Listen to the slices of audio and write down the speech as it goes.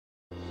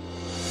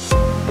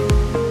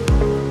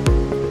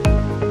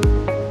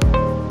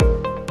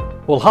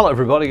Well, hello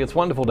everybody, it's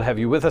wonderful to have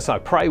you with us. I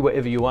pray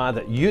wherever you are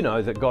that you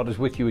know that God is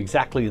with you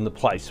exactly in the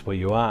place where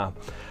you are.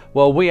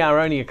 Well, we are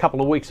only a couple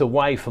of weeks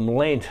away from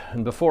Lent,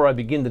 and before I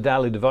begin the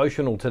daily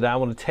devotional today, I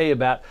want to tell you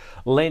about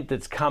Lent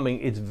that's coming.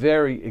 It's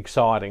very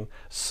exciting.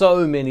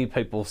 So many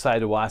people say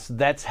to us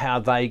that's how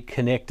they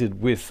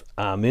connected with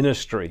our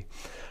ministry.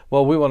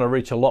 Well, we want to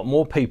reach a lot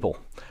more people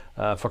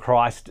for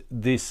Christ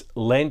this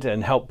Lent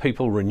and help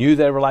people renew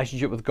their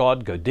relationship with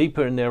God, go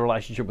deeper in their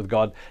relationship with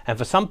God, and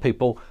for some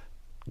people,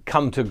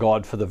 come to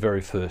God for the very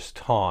first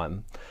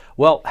time.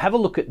 Well, have a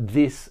look at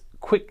this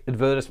quick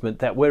advertisement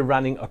that we're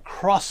running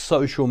across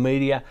social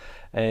media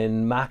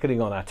and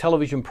marketing on our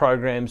television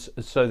programs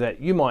so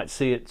that you might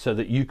see it, so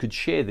that you could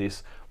share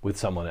this with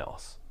someone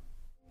else.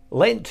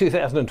 Lent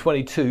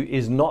 2022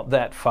 is not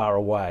that far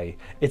away.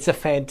 It's a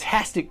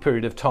fantastic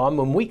period of time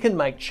when we can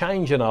make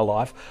change in our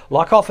life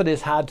like often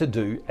is hard to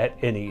do at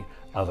any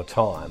other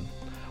time.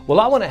 Well,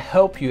 I want to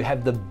help you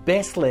have the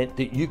best Lent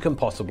that you can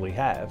possibly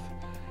have.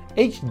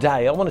 Each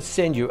day I want to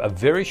send you a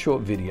very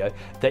short video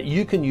that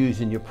you can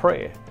use in your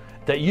prayer,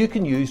 that you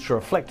can use to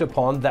reflect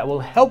upon, that will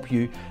help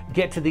you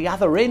get to the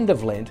other end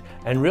of Lent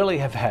and really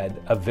have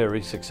had a very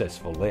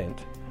successful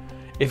Lent.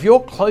 If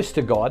you're close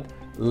to God,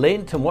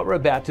 Lent and what we're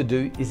about to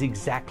do is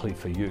exactly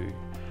for you.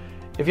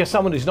 If you're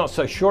someone who's not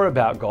so sure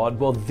about God,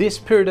 well, this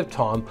period of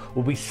time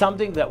will be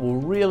something that will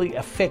really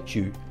affect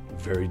you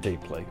very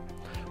deeply.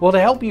 Well, to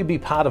help you be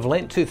part of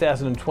Lent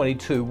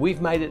 2022,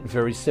 we've made it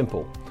very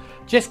simple.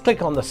 Just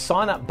click on the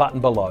sign up button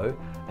below,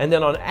 and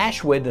then on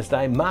Ash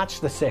Wednesday,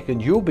 March the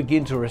 2nd, you'll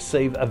begin to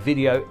receive a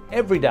video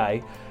every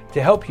day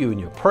to help you in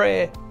your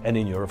prayer and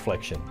in your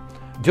reflection.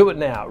 Do it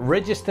now.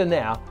 Register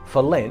now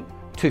for Lent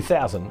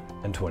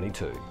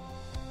 2022.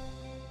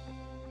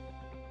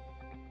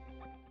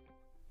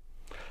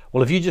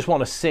 Well, if you just want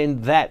to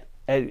send that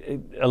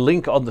a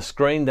link on the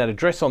screen, that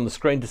address on the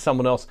screen to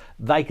someone else,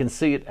 they can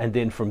see it, and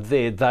then from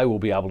there they will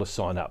be able to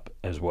sign up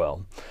as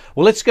well.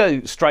 Well, let's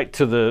go straight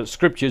to the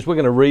scriptures. We're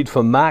going to read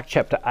from Mark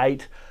chapter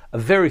 8, a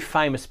very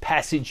famous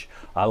passage.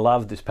 I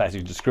love this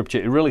passage of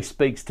scripture. It really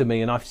speaks to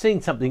me, and I've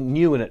seen something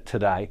new in it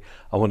today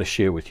I want to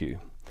share with you.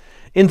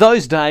 In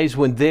those days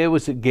when there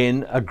was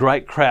again a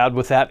great crowd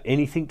without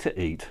anything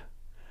to eat,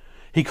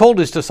 he called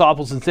his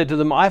disciples and said to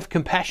them, "I have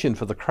compassion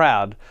for the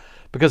crowd,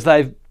 because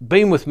they've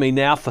been with me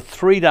now for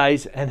 3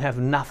 days and have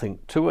nothing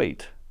to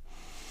eat.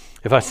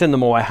 If I send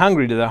them away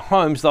hungry to their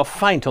homes, they'll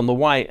faint on the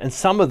way, and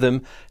some of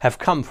them have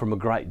come from a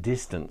great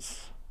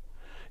distance."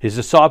 His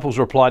disciples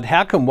replied,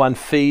 "How can one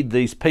feed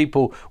these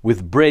people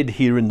with bread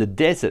here in the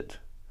desert?"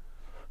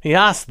 He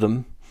asked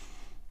them,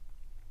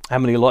 "How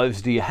many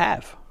loaves do you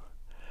have?"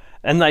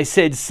 And they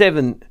said,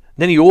 7.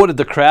 Then he ordered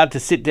the crowd to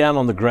sit down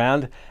on the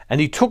ground, and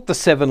he took the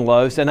 7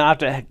 loaves, and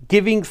after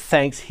giving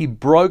thanks, he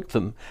broke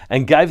them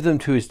and gave them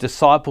to his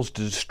disciples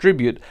to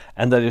distribute,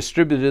 and they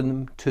distributed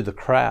them to the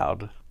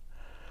crowd.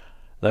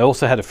 They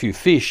also had a few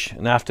fish,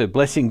 and after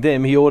blessing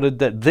them, he ordered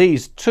that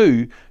these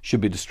too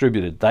should be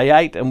distributed. They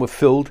ate and were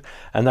filled,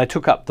 and they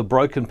took up the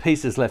broken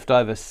pieces left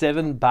over,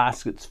 7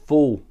 baskets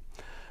full.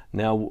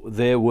 Now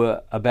there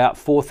were about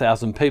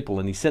 4,000 people,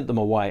 and he sent them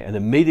away and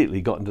immediately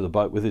got into the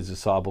boat with his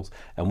disciples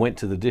and went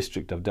to the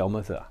district of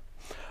Dalmatia.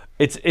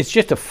 It's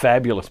just a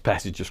fabulous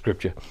passage of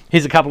scripture.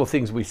 Here's a couple of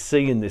things we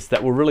see in this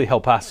that will really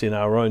help us in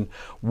our own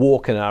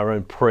walk and our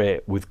own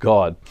prayer with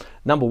God.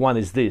 Number one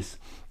is this,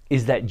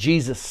 is that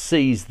Jesus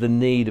sees the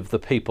need of the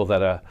people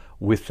that are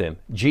with them.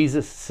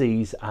 Jesus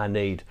sees our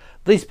need.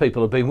 These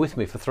people have been with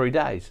me for 3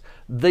 days.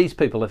 These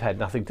people have had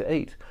nothing to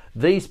eat.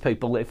 These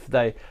people, if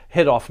they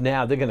head off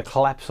now, they're going to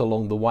collapse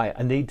along the way.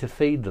 I need to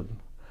feed them.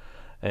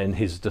 And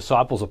his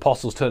disciples,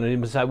 apostles, turn to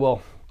him and say,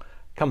 "Well,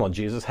 come on,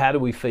 Jesus, how do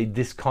we feed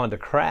this kind of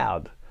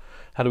crowd?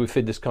 How do we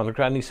feed this kind of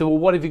crowd?" And he said, "Well,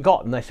 what have you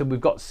got?" And they said,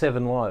 "We've got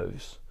 7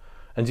 loaves.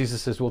 And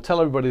Jesus says, "Well, tell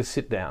everybody to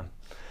sit down."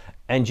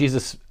 And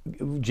Jesus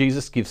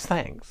gives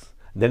thanks.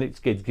 Then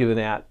it gets given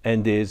out,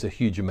 and there's a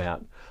huge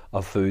amount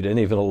of food and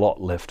even a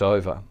lot left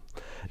over.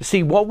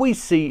 See, what we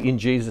see in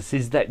Jesus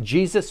is that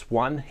Jesus,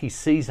 one, he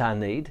sees our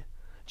need.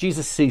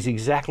 Jesus sees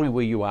exactly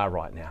where you are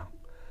right now.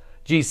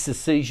 Jesus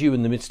sees you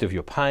in the midst of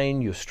your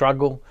pain, your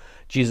struggle.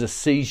 Jesus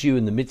sees you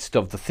in the midst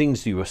of the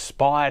things you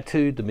aspire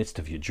to, the midst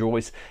of your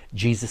joys.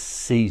 Jesus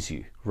sees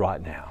you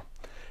right now.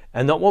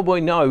 And that what we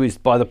know is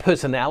by the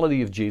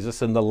personality of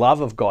Jesus and the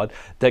love of God,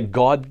 that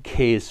God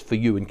cares for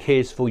you and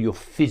cares for your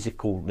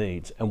physical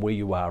needs and where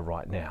you are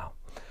right now.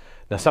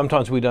 Now,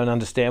 sometimes we don't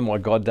understand why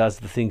God does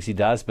the things he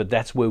does, but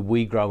that's where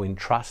we grow in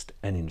trust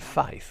and in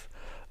faith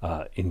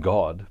in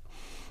God.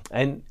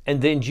 And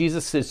then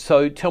Jesus says,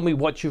 "So tell me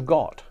what you've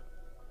got."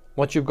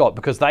 What you've got,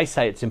 because they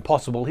say it's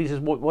impossible. He says,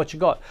 what you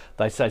got?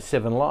 They say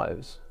 7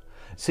 loaves.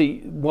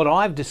 See, what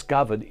I've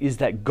discovered is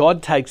that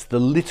God takes the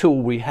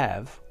little we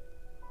have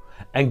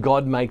and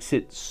God makes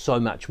it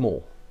so much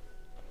more.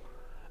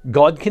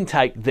 God can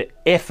take the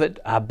effort,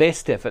 our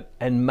best effort,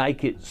 and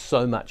make it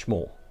so much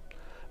more.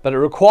 But it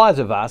requires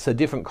of us a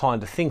different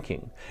kind of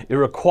thinking. It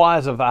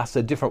requires of us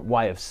a different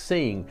way of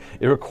seeing.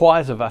 It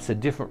requires of us a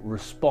different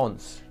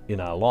response in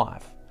our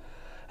life.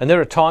 And there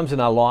are times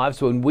in our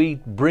lives when we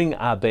bring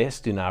our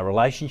best in our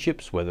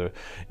relationships, whether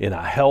in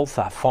our health,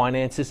 our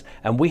finances,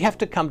 and we have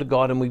to come to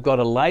God and we've got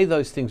to lay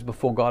those things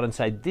before God and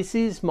say, this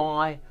is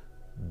my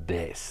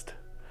best.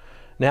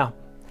 Now,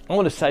 I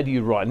want to say to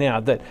you right now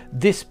that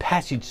this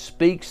passage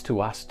speaks to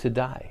us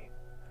today.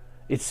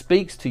 It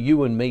speaks to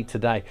you and me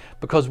today,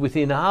 because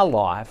within our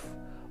life,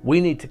 we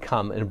need to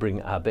come and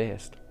bring our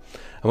best.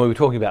 And we were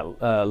talking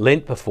about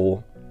Lent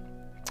before.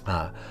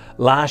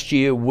 Last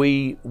year,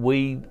 we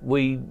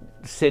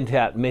sent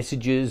out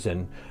messages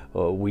and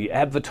we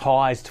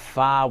advertised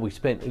far. We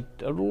spent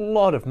a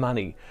lot of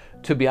money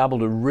to be able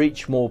to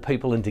reach more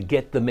people and to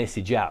get the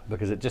message out,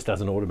 because it just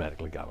doesn't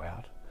automatically go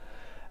out.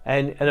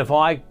 And if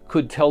I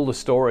could tell the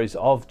stories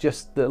of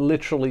just the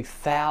literally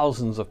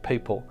thousands of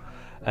people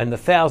and the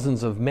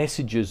thousands of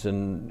messages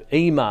and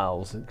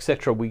emails,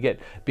 etc. we get,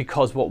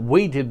 because what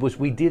we did was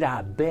we did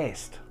our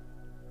best.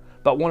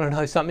 But want to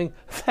know something?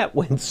 That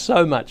went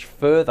so much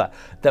further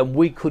than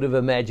we could have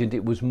imagined.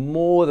 It was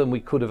more than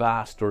we could have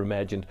asked or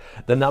imagined,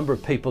 the number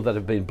of people that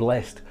have been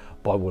blessed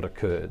by what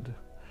occurred.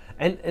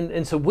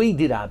 And so we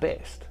did our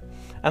best.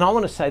 And I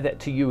want to say that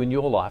to you in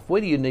your life. Where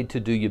do you need to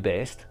do your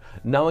best,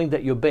 knowing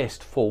that your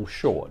best falls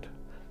short?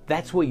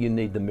 That's where you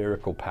need the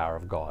miracle power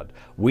of God.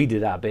 We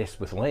did our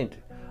best with Lent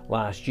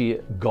last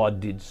year.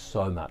 God did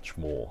so much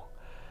more.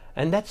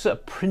 And that's a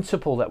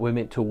principle that we're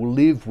meant to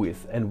live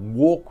with and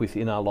walk with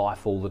in our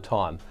life all the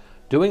time.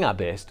 Doing our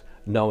best,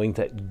 knowing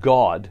that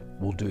God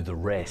will do the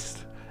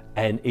rest,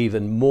 and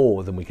even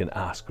more than we can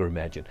ask or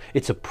imagine.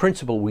 It's a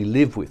principle we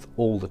live with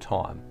all the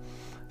time.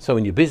 So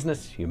in your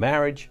business, your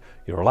marriage,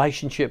 your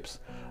relationships,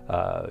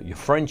 your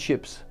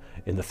friendships,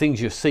 in the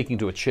things you're seeking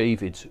to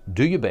achieve, it's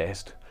do your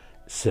best,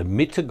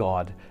 submit to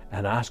God,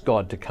 and ask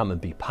God to come and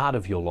be part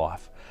of your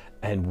life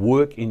and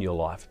work in your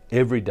life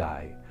every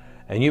day.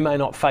 And you may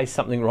not face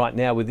something right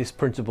now where this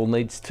principle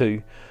needs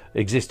to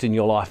exist in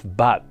your life,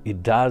 but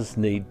it does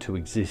need to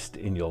exist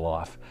in your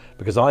life,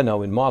 because I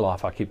know in my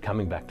life I keep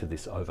coming back to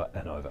this over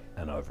and over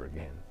and over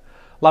again.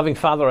 Loving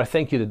Father, I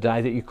thank you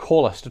today that you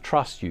call us to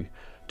trust you,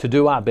 to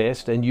do our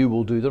best, and you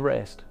will do the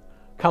rest.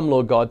 Come,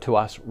 Lord God, to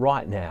us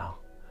right now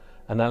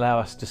and allow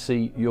us to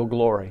see your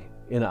glory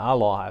in our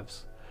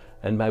lives,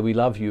 and may we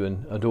love you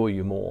and adore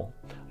you more.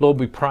 Lord,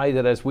 we pray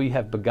that as we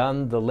have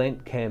begun the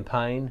Lent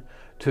campaign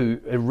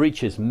to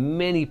reach as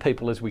many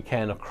people as we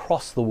can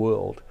across the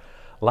world.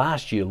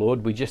 Last year,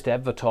 Lord, we just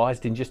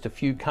advertised in just a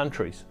few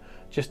countries,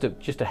 just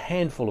a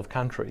handful of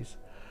countries,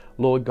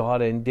 Lord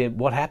God, and then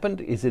what happened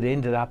is it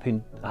ended up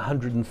in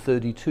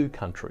 132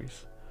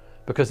 countries,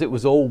 because it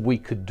was all we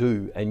could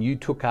do, and you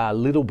took our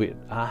little bit,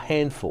 our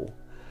handful,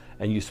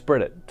 and you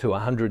spread it to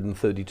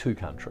 132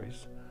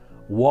 countries.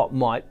 What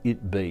might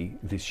it be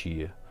this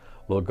year,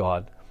 Lord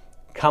God?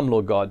 Come,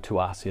 Lord God, to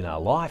us in our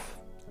life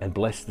and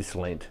bless this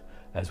Lent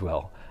as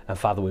well. And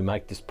Father, we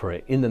make this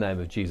prayer in the name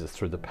of Jesus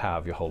through the power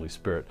of your Holy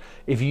Spirit.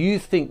 If you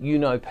think you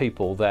know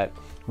people that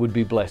would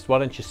be blessed, why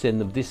don't you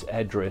send them this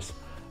address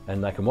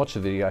and they can watch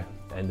the video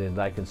and then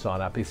they can sign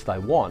up if they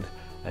want,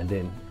 and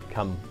then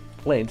come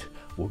Lent,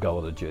 we'll go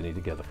on a journey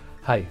together.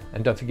 Hey,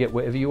 and don't forget,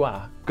 wherever you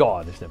are,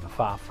 God is never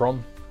far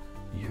from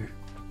you.